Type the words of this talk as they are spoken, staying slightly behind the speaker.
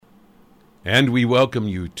And we welcome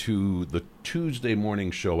you to the Tuesday morning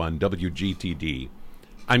show on WGTD.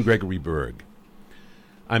 I'm Gregory Berg.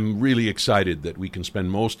 I'm really excited that we can spend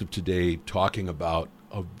most of today talking about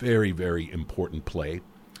a very, very important play,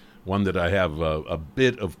 one that I have a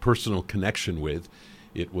bit of personal connection with.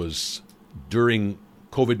 It was during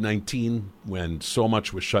COVID-19, when so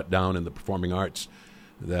much was shut down in the performing arts,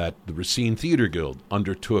 that the Racine Theater Guild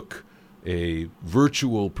undertook a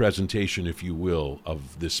virtual presentation, if you will,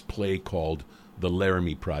 of this play called The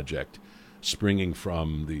LARAMIE Project, springing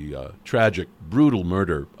from the tragic, brutal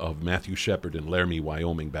murder of Matthew Shepard in Laramie,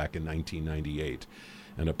 Wyoming, back in 1998,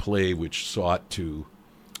 and a play which sought to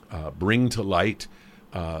bring to light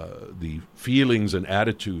the feelings and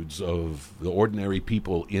attitudes of the ordinary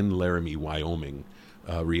people in Laramie, Wyoming,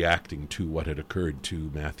 reacting to what had occurred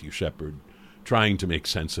to Matthew Shepard, trying to make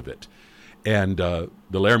sense of it. And the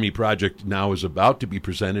LARAMIE Project now is about to be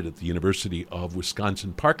presented at the University of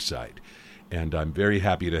Wisconsin-Parkside. And I'm very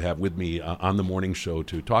happy to have with me on the morning show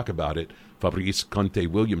to talk about it Fabrice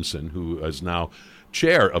Conte-Williamson, who is now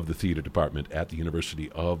chair of the theater department at the University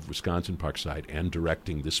of Wisconsin-Parkside and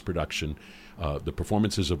directing this production, the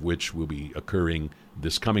performances of which will be occurring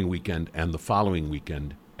this coming weekend and the following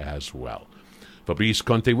weekend as well. Fabrice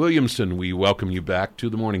Conte-Williamson, we welcome you back to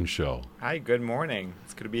the morning show. Hi, good morning.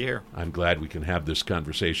 It's good to be here. I'm glad we can have this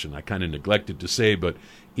conversation. I kind of neglected to say, but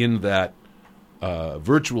in that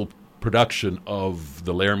virtual production of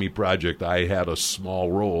the LARAMIE Project, I had a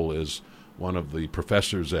small role as one of the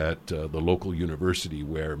professors at the local university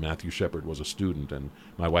where Matthew Shepard was a student, and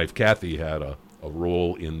my wife Kathy had a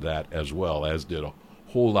role in that as well, as did a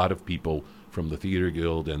whole lot of people from the Theater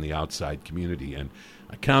Guild and the outside community. And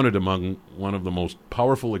I count it among one of the most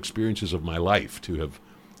powerful experiences of my life to have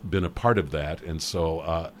been a part of that. And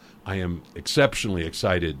so I am exceptionally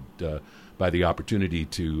excited by the opportunity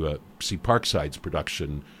to see Parkside's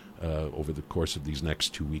production over the course of these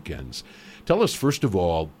next 2 weekends. Tell us, first of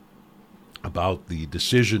all, about the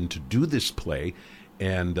decision to do this play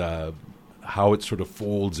and how it sort of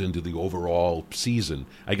folds into the overall season.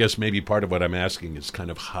 I guess maybe part of what I'm asking is kind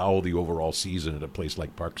of how the overall season at a place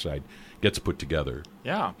like Parkside gets put together.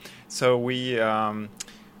 Yeah. So we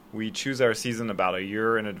choose our season about a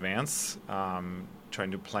year in advance,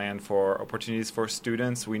 trying to plan for opportunities for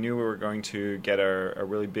students. We knew we were going to get a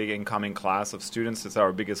really big incoming class of students. It's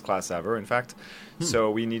our biggest class ever, in fact. So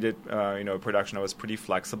we needed a production that was pretty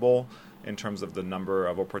flexible in terms of the number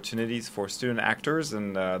of opportunities for student actors.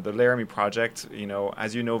 And the LARAMIE Project,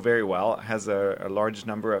 as you know very well, has a large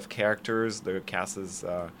number of characters. The cast is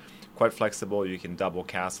quite flexible. You can double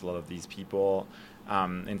cast a lot of these people.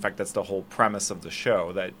 In fact, that's the whole premise of the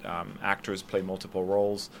show, that actors play multiple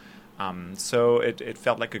roles. So it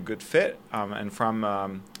felt like a good fit. And from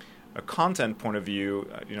a content point of view,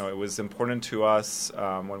 it was important to us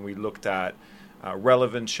when we looked at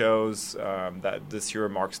relevant shows that this year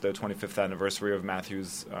marks the 25th anniversary of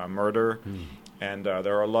Matthew's murder. And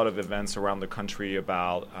there are a lot of events around the country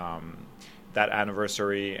about that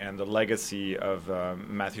anniversary and the legacy of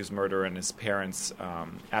Matthew's murder and his parents'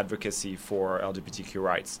 advocacy for LGBTQ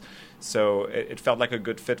rights. So it felt like a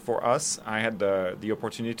good fit for us. I had the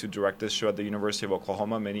opportunity to direct this show at the University of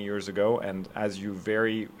Oklahoma many years ago, and as you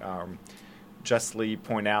very justly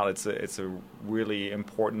point out, it's a really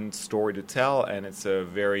important story to tell, and it's a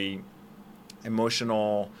very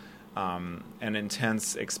emotional and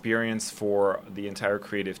intense experience for the entire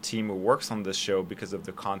creative team who works on this show because of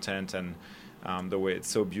the content and the way it's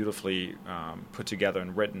so beautifully put together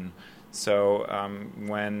and written. So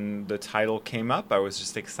when the title came up, I was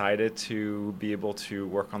just excited to be able to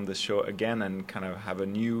work on this show again and kind of have a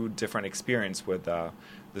new, different experience with the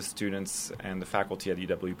students and the faculty at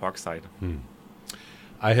UW-Parkside.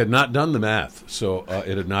 I had not done the math, so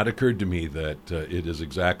it had not occurred to me that it is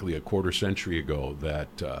exactly a quarter century ago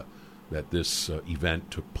that this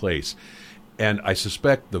event took place. And I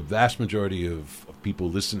suspect the vast majority of people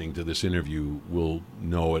listening to this interview will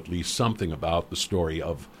know at least something about the story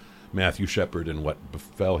of Matthew Shepard and what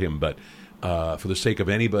befell him. But for the sake of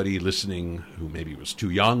anybody listening who maybe was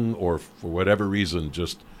too young or for whatever reason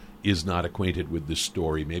just is not acquainted with this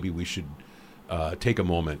story, maybe we should take a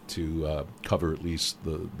moment to cover at least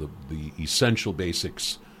the essential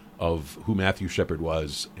basics of who Matthew Shepard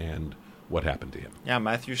was and what happened to him. Yeah,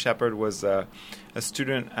 Matthew Shepard was a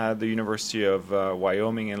student at the University of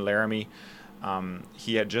Wyoming in Laramie.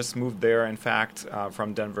 He had just moved there, in fact,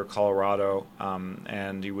 from Denver, Colorado,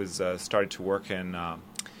 and he was started to work in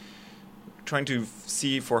trying to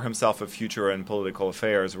see for himself a future in political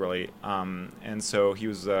affairs, really. And so he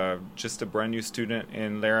was just a brand new student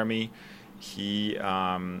in Laramie. He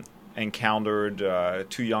encountered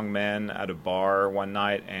two young men at a bar one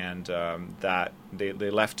night, and that they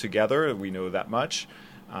left together. We know that much.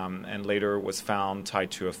 And later was found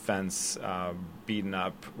tied to a fence, beaten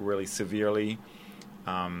up really severely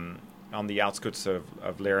on the outskirts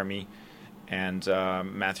of Laramie. And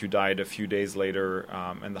Matthew died a few days later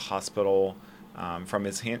in the hospital from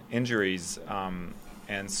his injuries.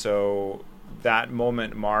 And so that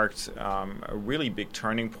moment marked a really big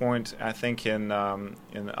turning point, I think, in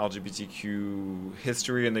LGBTQ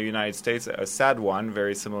history in the United States. A sad one,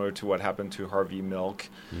 very similar to what happened to Harvey Milk.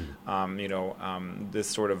 This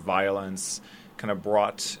sort of violence kind of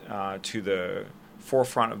brought to the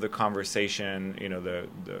forefront of the conversation,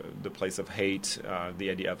 the place of hate, the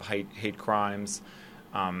idea of hate crimes.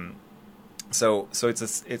 So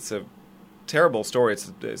it's a terrible story.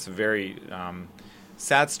 It's a very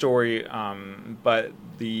sad story, but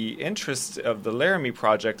the interest of the Laramie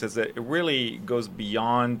Project is that it really goes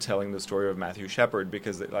beyond telling the story of Matthew Shepard,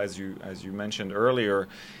 because as you mentioned earlier,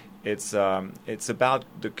 it's about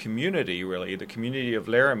the community, really, the community of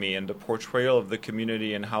Laramie, and the portrayal of the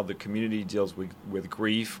community and how the community deals with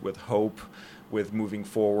grief, with hope, with moving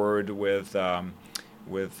forward, with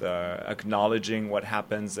acknowledging what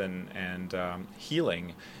happens and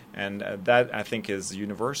healing. And that, I think, is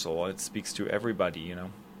universal. It speaks to everybody,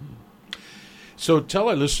 So tell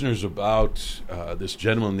our listeners about this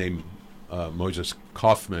gentleman named Moses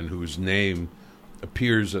Kaufman, whose name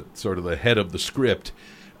appears at sort of the head of the script,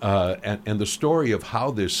 and the story of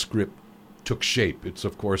how this script took shape. It's,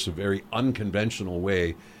 of course, a very unconventional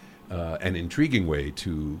way, an intriguing way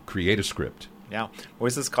to create a script. Yeah.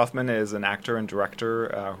 Moses Kaufman is an actor and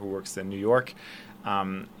director who works in New York.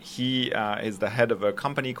 He is the head of a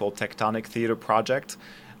company called Tectonic Theater Project,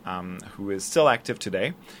 who is still active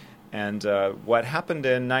today. And what happened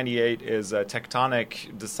in '98 is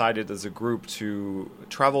Tectonic decided as a group to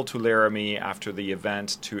travel to Laramie after the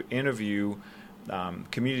event to interview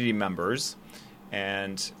community members.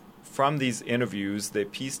 And from these interviews, they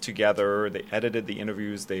pieced together, they edited the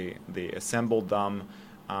interviews, they assembled them,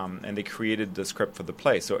 and they created the script for the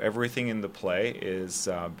play. So everything in the play is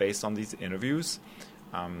based on these interviews,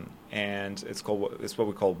 and it's what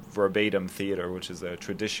we call verbatim theater, which is a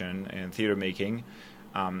tradition in theater making.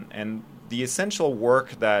 And the essential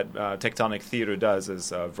work that Tectonic Theater does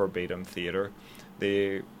is verbatim theater.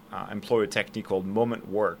 They employ a technique called moment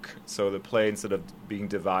work. So the play, instead of being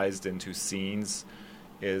devised into scenes,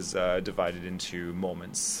 is divided into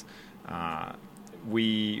moments.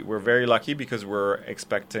 We're very lucky because we're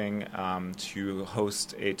expecting to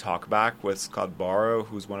host a talkback with Scott Barrow,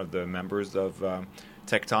 who's one of the members of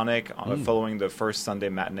Tectonic, following the first Sunday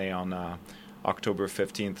matinee on October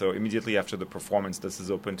 15th. So immediately after the performance, this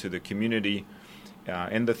is open to the community.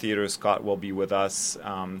 In the theater, Scott will be with us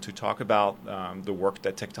to talk about the work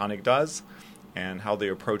that Tectonic does and how they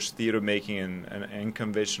approach theater making in an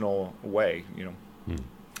unconventional way,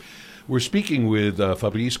 We're speaking with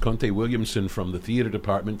Fabrice Conte-Williamson from the theater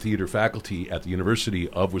department, theater faculty at the University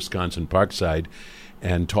of Wisconsin-Parkside,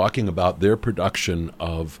 and talking about their production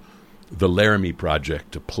of the Laramie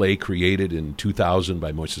Project, a play created in 2000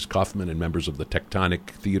 by Moses Kaufman and members of the Tectonic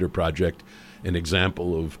Theater Project, an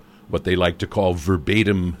example of what they like to call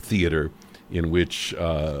verbatim theater, in which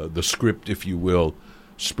the script, if you will,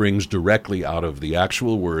 springs directly out of the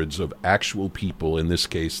actual words of actual people, in this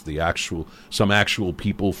case some actual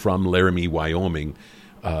people from Laramie, Wyoming,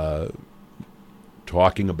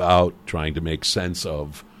 talking about, trying to make sense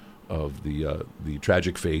of the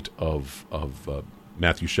tragic fate of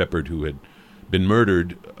Matthew Shepard, who had been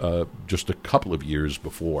murdered just a couple of years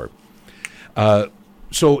before.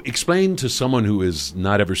 So explain to someone who has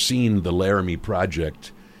not ever seen the Laramie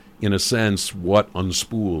Project, in a sense, what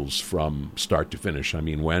unspools from start to finish. I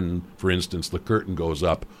mean, when, for instance, the curtain goes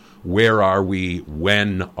up, where are we?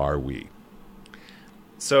 When are we?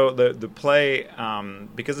 So the play,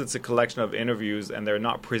 because it's a collection of interviews and they're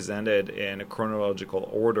not presented in a chronological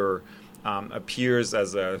order, appears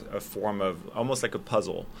as a form of almost like a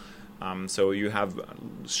puzzle. So you have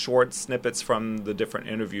short snippets from the different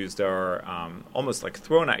interviews that are almost like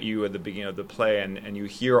thrown at you at the beginning of the play, and you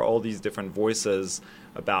hear all these different voices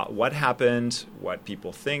about what happened, what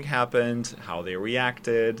people think happened, how they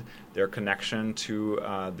reacted, their connection to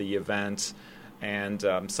the event. And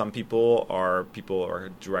some people are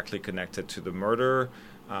directly connected to the murder.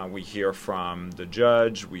 We hear from the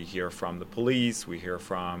judge, we hear from the police, we hear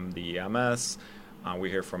from the EMS. We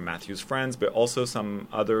hear from Matthew's friends, but also some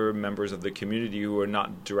other members of the community who are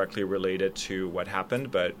not directly related to what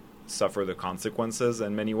happened, but suffer the consequences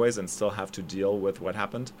in many ways and still have to deal with what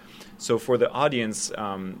happened. So for the audience,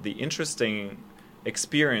 the interesting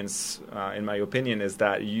experience, in my opinion, is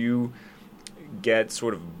that you get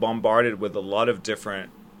sort of bombarded with a lot of different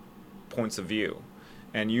points of view,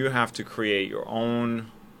 and you have to create your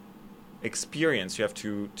own experience. You have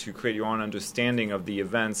to create your own understanding of the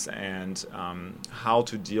events and how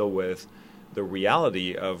to deal with the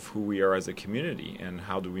reality of who we are as a community and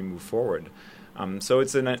how do we move forward. So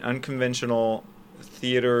it's an unconventional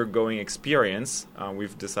theater-going experience.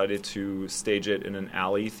 We've decided to stage it in an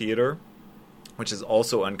alley theater, which is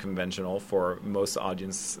also unconventional for most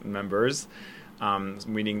audience members,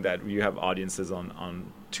 meaning that you have audiences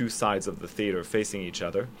on two sides of the theater facing each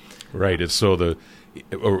other. Right. It's so the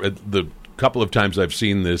couple of times I've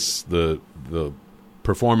seen this, the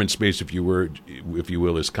performance space, if you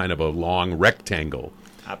will, is kind of a long rectangle.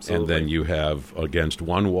 Absolutely. And then you have against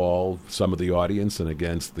one wall some of the audience, and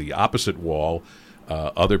against the opposite wall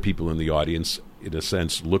other people in the audience, in a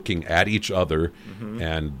sense, looking at each other. Mm-hmm.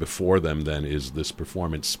 And before them then is this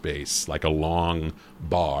performance space, like a long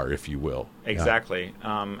bar, if you will. Exactly.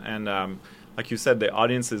 Yeah. Like you said, the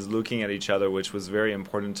audience is looking at each other, which was very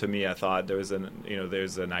important to me. I thought there's an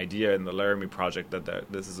idea in the LARAMIE project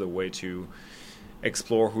that this is a way to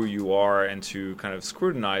explore who you are and to kind of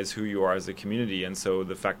scrutinize who you are as a community. And so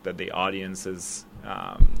the fact that the audience is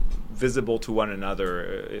visible to one another,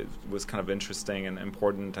 it was kind of interesting and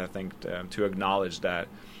important, I think, to acknowledge that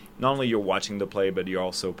not only you're watching the play, but you're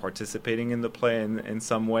also participating in the play in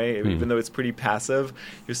some way. Mm. Even though it's pretty passive,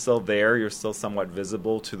 you're still there. You're still somewhat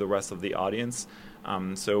visible to the rest of the audience.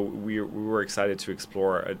 So we were excited to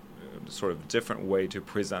explore a sort of different way to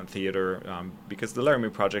present theater, because the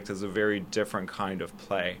LARAMIE project is a very different kind of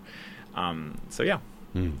play. So yeah.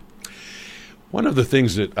 Mm. One of the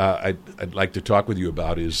things that I'd like to talk with you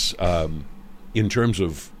about is in terms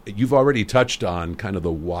of, you've already touched on kind of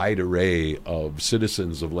the wide array of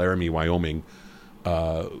citizens of LARAMIE, Wyoming,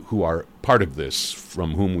 who are part of this,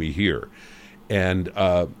 from whom we hear. And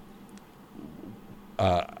how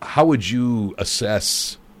would you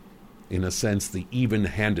assess, in a sense, the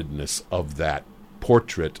even-handedness of that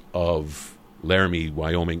portrait of LARAMIE,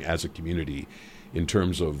 Wyoming as a community, in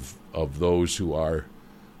terms of those who are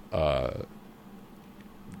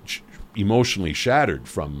emotionally shattered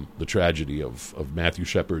from the tragedy of Matthew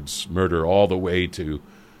Shepard's murder, all the way to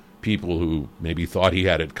people who maybe thought he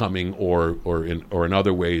had it coming, or in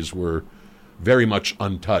other ways were very much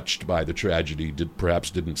untouched by the tragedy,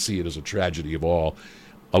 perhaps didn't see it as a tragedy of all.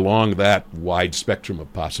 Along that wide spectrum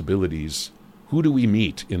of possibilities, who do we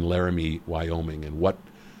meet in LARAMIE, Wyoming, and what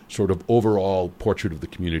sort of overall portrait of the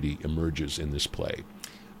community emerges in this play?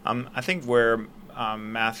 I think where where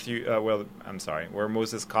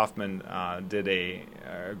Moses Kaufman did a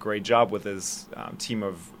great job with his team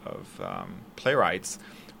of playwrights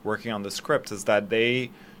working on the script is that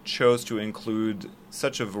they chose to include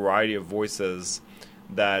such a variety of voices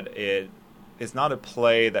that it is not a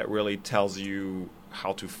play that really tells you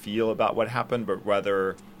how to feel about what happened, but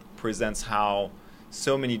rather presents how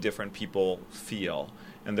so many different people feel.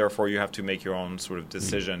 And therefore, you have to make your own sort of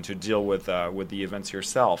decision to deal with the events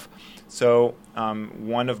yourself. So,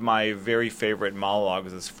 one of my very favorite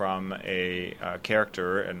monologues is from a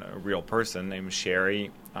character and a real person named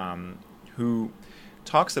Sherry, who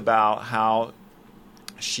talks about how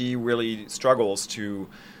she really struggles to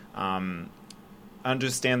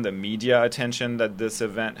understand the media attention that this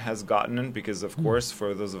event has gotten, because of course,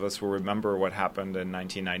 for those of us who remember what happened in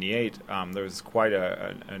 1998, there was quite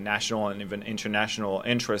a national and even international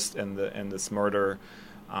interest in this murder,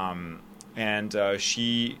 and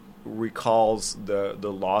she recalls the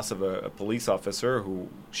loss of a police officer who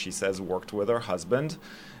she says worked with her husband,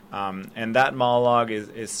 and that monologue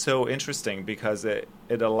is so interesting because it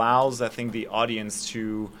allows, I think, the audience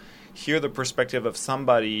to hear the perspective of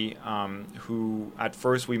somebody who at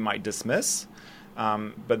first we might dismiss,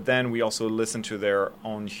 but then we also listen to their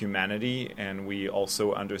own humanity, and we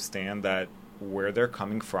also understand that where they're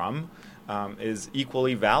coming from is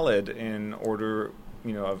equally valid in order,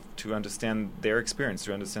 to understand their experience,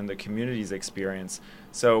 to understand the community's experience.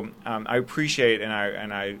 So I appreciate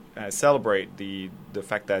and I celebrate the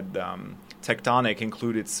fact that Tectonic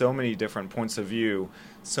included so many different points of view,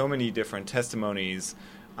 so many different testimonies.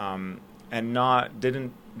 And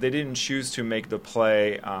they didn't choose to make the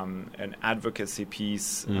play an advocacy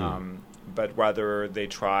piece, but rather they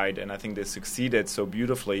tried, and I think they succeeded so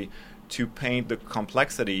beautifully, to paint the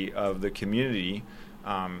complexity of the community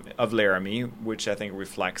of LARAMIE, which I think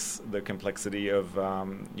reflects the complexity of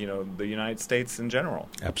the United States in general.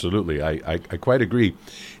 Absolutely, I quite agree.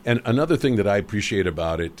 And another thing that I appreciate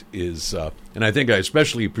about it is, and I think I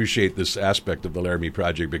especially appreciate this aspect of the LARAMIE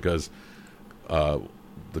project because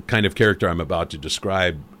the kind of character I'm about to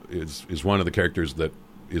describe is one of the characters that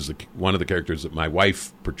one of the characters that my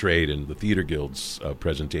wife portrayed in the Theater Guild's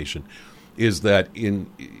presentation, is that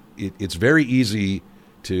it's very easy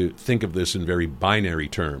to think of this in very binary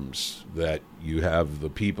terms, that you have the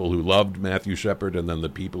people who loved Matthew Shepard and then the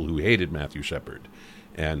people who hated Matthew Shepard.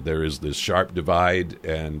 And there is this sharp divide,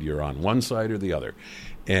 and you're on one side or the other.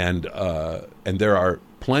 And there are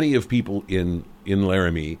plenty of people in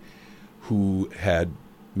Laramie who had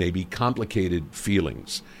maybe complicated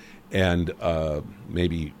feelings, and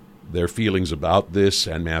maybe their feelings about this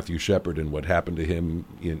and Matthew Shepard and what happened to him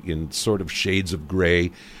in sort of shades of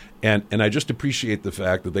gray. And I just appreciate the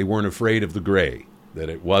fact that they weren't afraid of the gray, that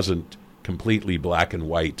it wasn't completely black and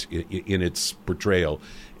white in its portrayal.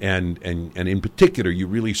 And in particular, you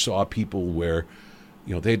really saw people where,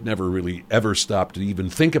 they'd never really ever stopped to even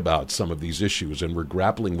think about some of these issues and were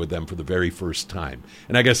grappling with them for the very first time.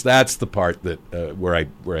 And I guess that's the part that where I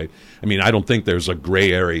don't think there's a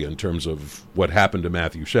gray area in terms of what happened to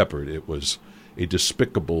Matthew Shepard. It was a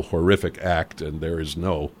despicable, horrific act, and there is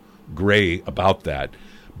no gray about that.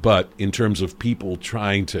 But in terms of people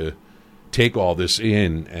trying to take all this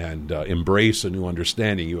in and embrace a new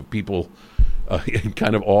understanding, you have people in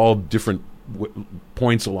kind of all different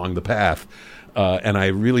points along the path. And I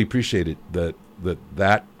really appreciate it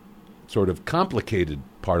that sort of complicated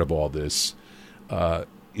part of all this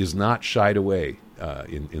is not shied away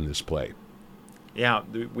in this play. Yeah,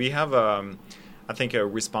 we have, I think, a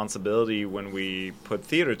responsibility when we put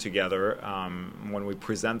theater together, when we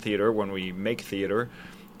present theater, when we make theater,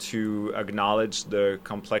 to acknowledge the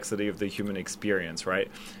complexity of the human experience, right?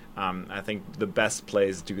 I think the best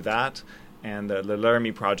plays do that. And the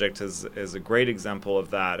LARAMIE Project is a great example of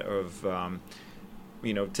that, of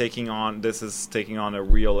taking on a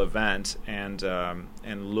real event and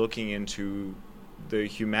looking into the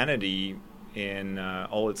humanity in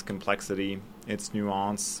all its complexity, its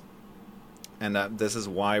nuance, and this is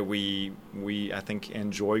why we I think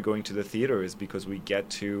enjoy going to the theater, is because we get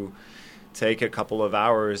to take a couple of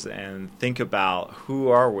hours and think about who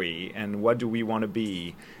are we and what do we want to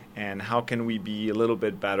be, and how can we be a little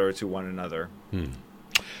bit better to one another.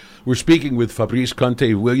 We're speaking with Fabrice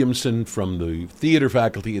Conte-Williamson from the theater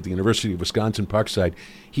faculty at the University of Wisconsin-Parkside.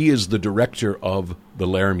 He is the director of the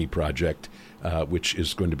LARAMIE Project, which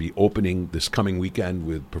is going to be opening this coming weekend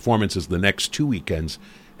with performances the next 2 weekends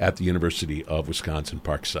at the University of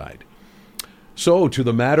Wisconsin-Parkside. So, to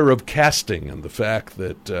the matter of casting and the fact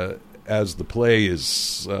that as the play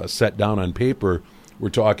is set down on paper, we're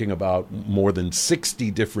talking about more than 60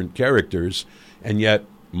 different characters, and yet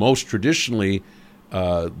most traditionally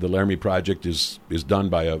the LARAMIE Project is done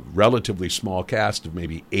by a relatively small cast of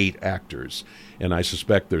maybe 8 actors. And I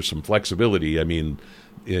suspect there's some flexibility. I mean,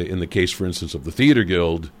 in the case, for instance, of the Theater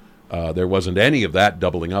Guild, there wasn't any of that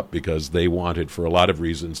doubling up because they wanted, for a lot of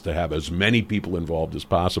reasons, to have as many people involved as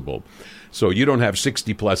possible. So you don't have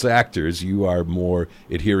 60-plus actors. You are more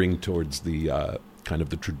adhering towards the kind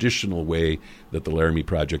of the traditional way that the LARAMIE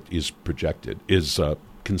Project is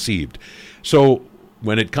conceived. So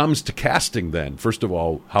when it comes to casting then, first of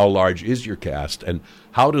all, how large is your cast, and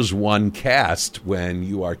how does one cast when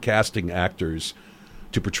you are casting actors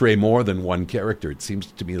to portray more than one character? It seems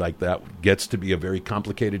to me like that gets to be a very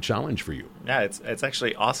complicated challenge for you. Yeah, it's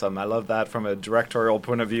actually awesome. I love that from a directorial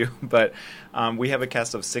point of view. But we have a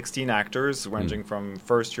cast of 16 actors, ranging from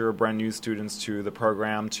first-year brand new students to the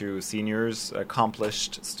program to seniors,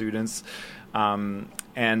 accomplished students. And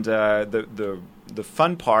the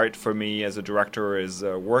fun part for me as a director is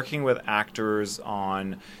working with actors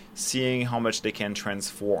on seeing how much they can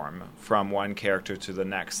transform from one character to the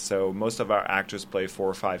next. So most of our actors play 4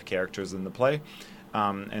 or 5 characters in the play.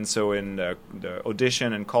 And so in the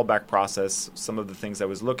audition and callback process, some of the things I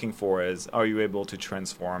was looking for is, are you able to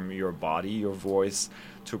transform your body, your voice,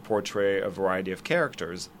 to portray a variety of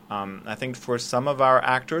characters? I think for some of our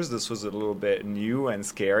actors, this was a little bit new and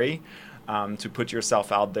scary, to put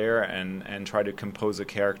yourself out there and try to compose a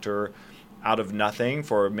character out of nothing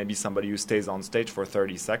for maybe somebody who stays on stage for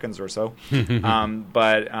 30 seconds or so.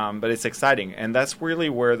 But it's exciting. And that's really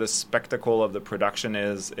where the spectacle of the production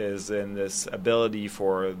is in this ability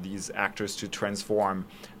for these actors to transform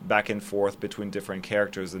back and forth between different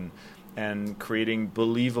characters and creating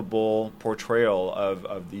believable portrayal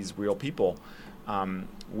of these real people.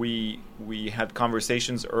 We had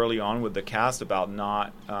conversations early on with the cast about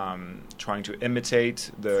not trying to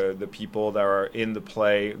imitate the people that are in the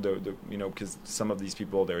play, because some of these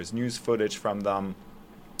people, there's news footage from them.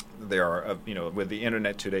 There are, with the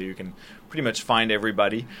internet today, you can pretty much find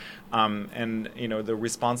everybody. And the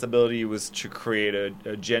responsibility was to create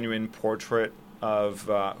a genuine portrait of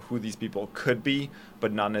who these people could be,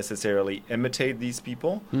 but not necessarily imitate these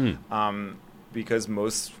people, because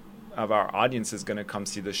most of our audience is going to come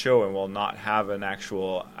see the show and will not have an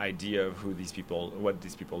actual idea of what these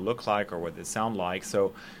people look like or what they sound like.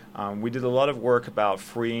 So we did a lot of work about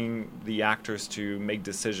freeing the actors to make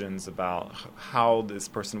decisions about how this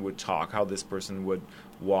person would talk, how this person would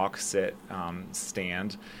walk, sit,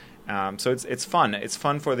 stand. So it's fun. It's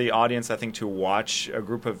fun for the audience, I think, to watch a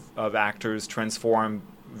group of actors transform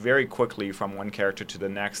very quickly from one character to the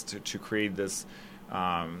next to create this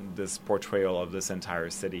portrayal of this entire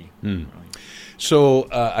city. Really. So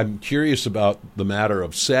I'm curious about the matter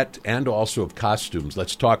of set and also of costumes.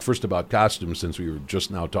 Let's talk first about costumes, since we were just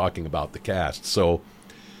now talking about the cast. So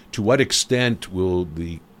to what extent will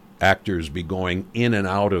the actors be going in and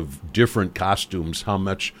out of different costumes? How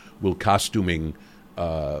much will costuming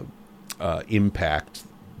impact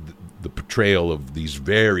the portrayal of these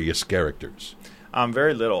various characters?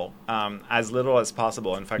 Very little, as little as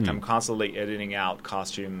possible. In fact, I'm constantly editing out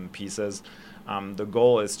costume pieces. The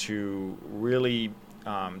goal is to really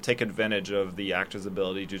take advantage of the actor's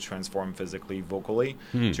ability to transform physically, vocally,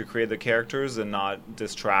 to create the characters and not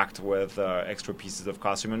distract with extra pieces of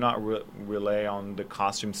costume and not rely on the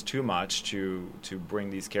costumes too much to bring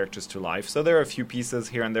these characters to life. So there are a few pieces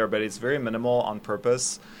here and there, but it's very minimal on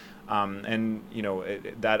purpose. And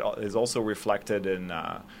that is also reflected in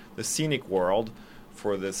the scenic world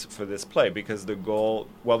for this play, because the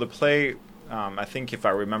play, I think if I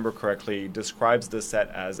remember correctly, describes the set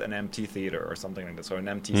as an empty theater or something like that, so an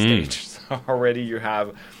empty stage. So already you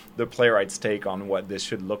have the playwright's take on what this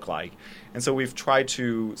should look like. And so we've tried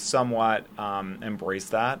to somewhat embrace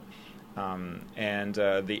that, and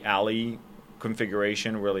the alley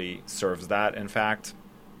configuration really serves that, in fact.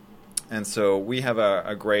 And so we have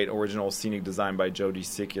a great original scenic design by Jody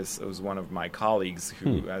Sikis, who's one of my colleagues,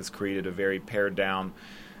 who has created a very pared down,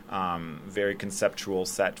 very conceptual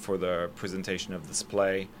set for the presentation of this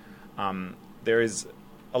play. There is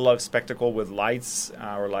a lot of spectacle with lights.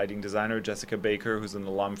 Our lighting designer, Jessica Baker, who's an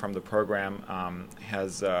alum from the program,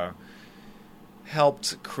 has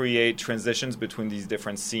helped create transitions between these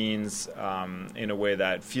different scenes in a way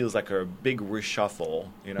that feels like a big reshuffle.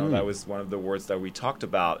 That was one of the words that we talked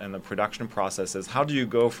about in the production process, is how do you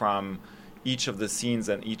go from each of the scenes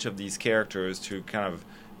and each of these characters to kind of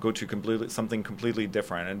go to something completely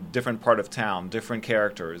different, a different part of town, different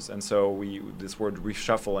characters. And so this word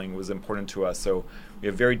reshuffling was important to us. So we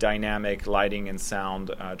have very dynamic lighting and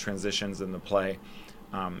sound transitions in the play.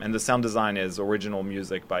 And the sound design is original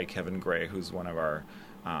music by Kevin Gray, who's one of our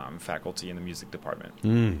faculty in the music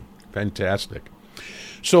department. Fantastic.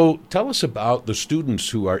 So tell us about the students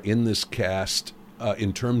who are in this cast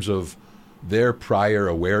in terms of their prior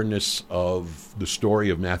awareness of the story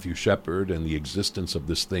of Matthew Shepard and the existence of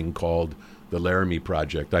this thing called the LARAMIE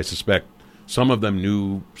Project. I suspect some of them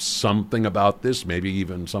knew something about this, maybe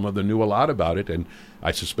even some of them knew a lot about it, and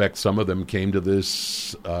I suspect some of them came to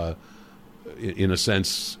this in a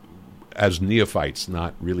sense, as neophytes,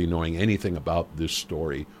 not really knowing anything about this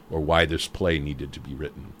story or why this play needed to be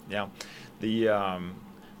written. Yeah. The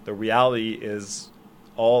reality is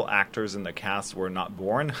all actors in the cast were not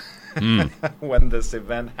born when this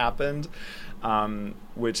event happened,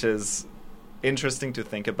 which is interesting to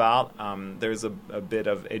think about. There's a bit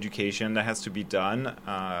of education that has to be done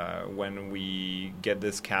when we get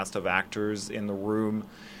this cast of actors in the room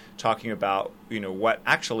talking about what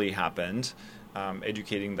actually happened,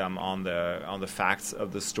 educating them on the facts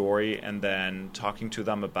of the story, and then talking to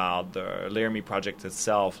them about the LARAMIE Project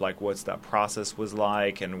itself, like what's that process was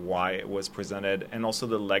like and why it was presented, and also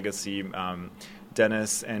the legacy.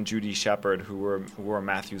 Dennis and Judy Shepard, who were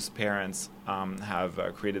Matthew's parents, have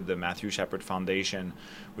created the Matthew Shepard Foundation,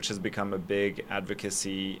 which has become a big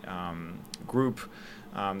advocacy group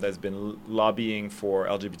that's been lobbying for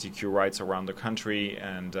LGBTQ rights around the country.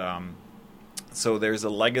 And so there's a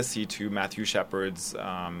legacy to Matthew Shepard's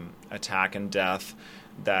attack and death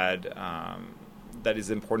that is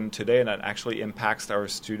important today, and that actually impacts our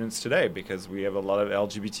students today, because we have a lot of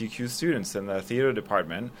LGBTQ students in the theater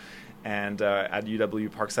department and at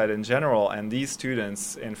UW-Parkside in general. And these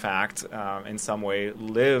students, in fact, in some way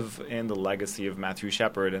live in the legacy of Matthew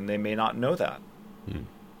Shepard, and they may not know that.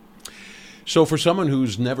 So for someone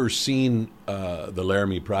who's never seen the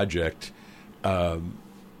LARAMIE Project,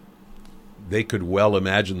 they could well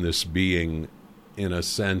imagine this being, in a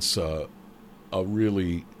sense, a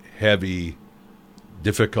really heavy,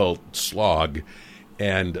 difficult slog.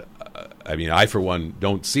 And I mean, I, for one,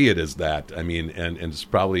 don't see it as that. I mean, and it's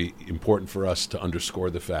probably important for us to underscore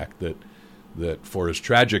the fact that for as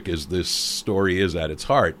tragic as this story is at its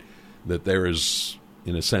heart, that there is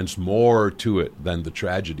in a sense, more to it than the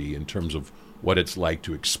tragedy in terms of what it's like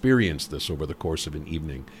to experience this over the course of an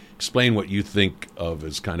evening. Explain what you think of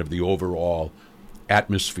as kind of the overall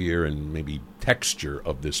atmosphere and maybe texture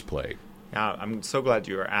of this play. Yeah, I'm so glad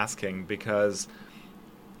you are asking, because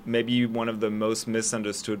maybe one of the most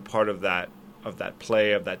misunderstood part of that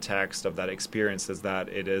play, of that text, of that experience is that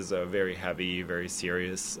it is a very heavy, very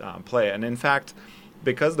serious play. And in fact,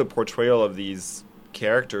 because the portrayal of these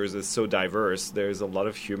characters is so diverse, there's a lot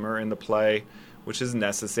of humor in the play, which is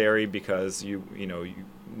necessary because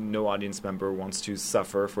no audience member wants to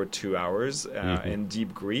suffer for 2 hours in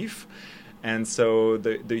deep grief. And so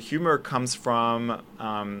the humor comes from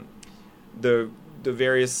the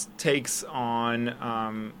various takes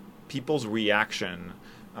on people's reaction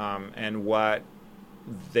and what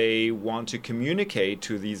they want to communicate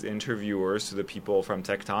to these interviewers, to the people from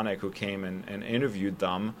Tectonic who came and interviewed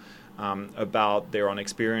them about their own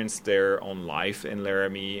experience, their own life in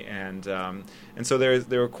Laramie, and so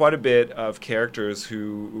there are quite a bit of characters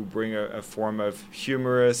who bring a form of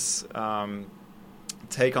humorous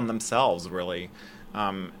take on themselves, really,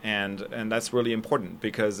 and that's really important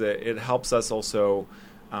because it helps us also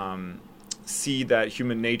see that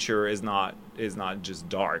human nature is not just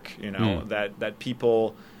dark. That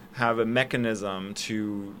people have a mechanism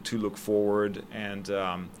to look forward and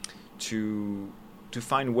to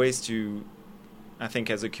find ways to, I think,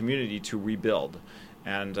 as a community, to rebuild.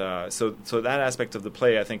 And so that aspect of the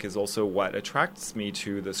play, I think, is also what attracts me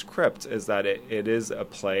to the script, is that it is a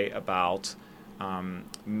play about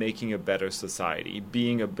making a better society,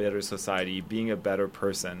 being a better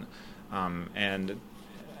person. And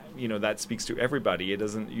that speaks to everybody.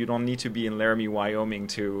 You don't need to be in Laramie, Wyoming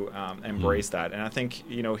to embrace that. And I think,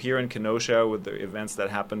 here in Kenosha, with the events that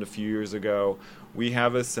happened a few years ago, we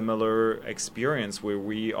have a similar experience where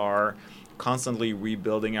we are constantly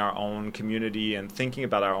rebuilding our own community and thinking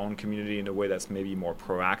about our own community in a way that's maybe more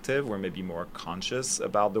proactive. We're maybe more conscious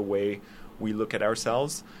about the way we look at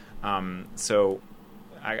ourselves. So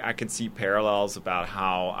I can see parallels about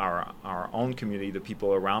how our own community, the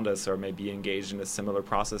people around us, are maybe engaged in a similar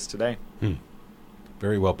process today.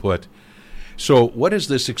 Very well put. So what has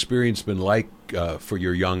this experience been like for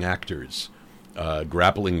your young actors,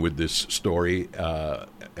 grappling with this story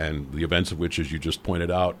and the events of which, as you just pointed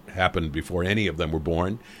out, happened before any of them were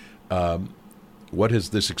born? What has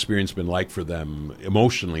this experience been like for them,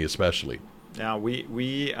 emotionally especially? Yeah,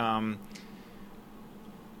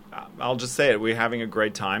 I'll just say it. We're having a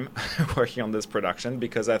great time working on this production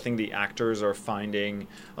because I think the actors are finding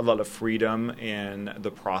a lot of freedom in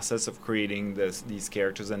the process of creating these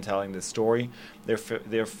characters and telling this story.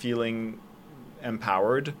 They're feeling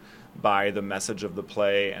empowered by the message of the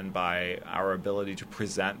play and by our ability to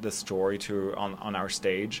present the story on our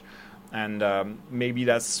stage. And maybe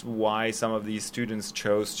that's why some of these students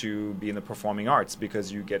chose to be in the performing arts,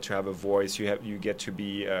 because you get to have a voice. You get to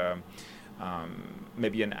be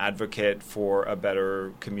maybe an advocate for a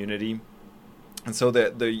better community. And so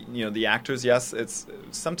the actors, yes,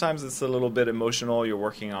 sometimes it's a little bit emotional. You're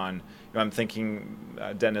working on, I'm thinking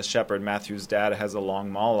Dennis Shepard, Matthew's dad, has a long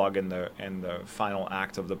monologue in the final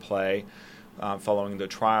act of the play following the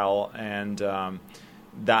trial, and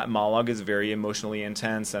that monologue is very emotionally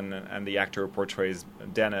intense, and the actor who portrays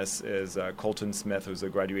Dennis is Colton Smith, who's a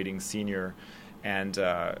graduating senior. And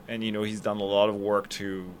he's done a lot of work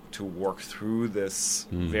to work through this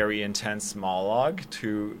very intense monologue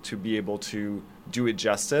to be able to do it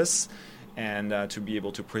justice and to be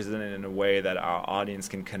able to present it in a way that our audience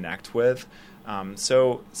can connect with.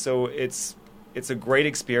 So it's a great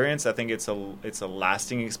experience. I think it's a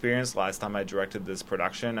lasting experience. Last time I directed this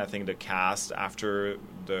production, I think the cast after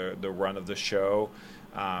the run of the show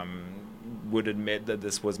would admit that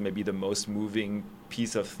this was maybe the most moving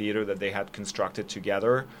piece of theater that they had constructed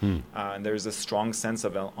together. And there's a strong sense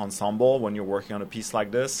of ensemble when you're working on a piece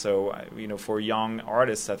like this. So, for young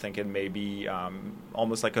artists, I think it may be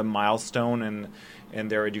almost like a milestone in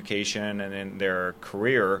their education and in their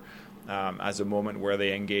career as a moment where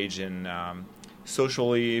they engage in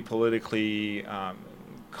socially, politically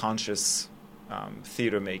conscious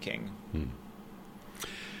theater making.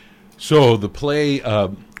 So the play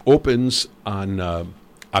opens on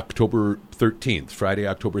October 13th, Friday,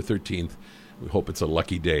 October 13th. We hope it's a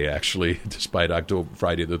lucky day, actually, despite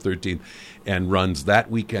Friday the 13th, and runs that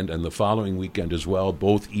weekend and the following weekend as well,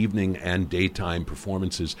 both evening and daytime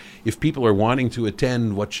performances. If people are wanting to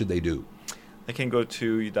attend, what should they do? They can go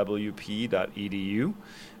to uwp.edu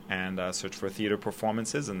and search for theater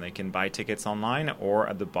performances, and they can buy tickets online or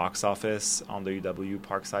at the box office on the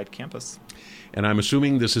UW-Parkside campus. And I'm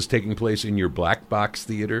assuming this is taking place in your Black Box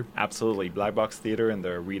Theater? Absolutely. Black Box Theater in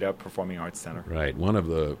the Rita Performing Arts Center. Right. One of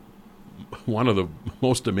the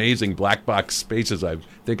most amazing black box spaces I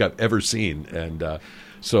think I've ever seen. And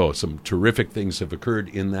so some terrific things have occurred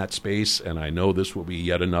in that space, and I know this will be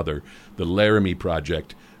yet another, the LARAMIE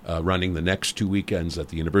Project, running the next 2 weekends at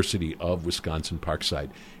the University of Wisconsin-Parkside.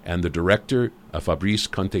 And the director, Fabrice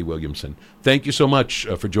Conte-Williamson. Thank you so much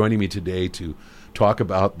for joining me today to talk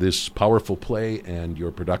about this powerful play and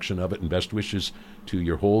your production of it, and best wishes to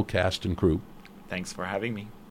your whole cast and crew. Thanks for having me.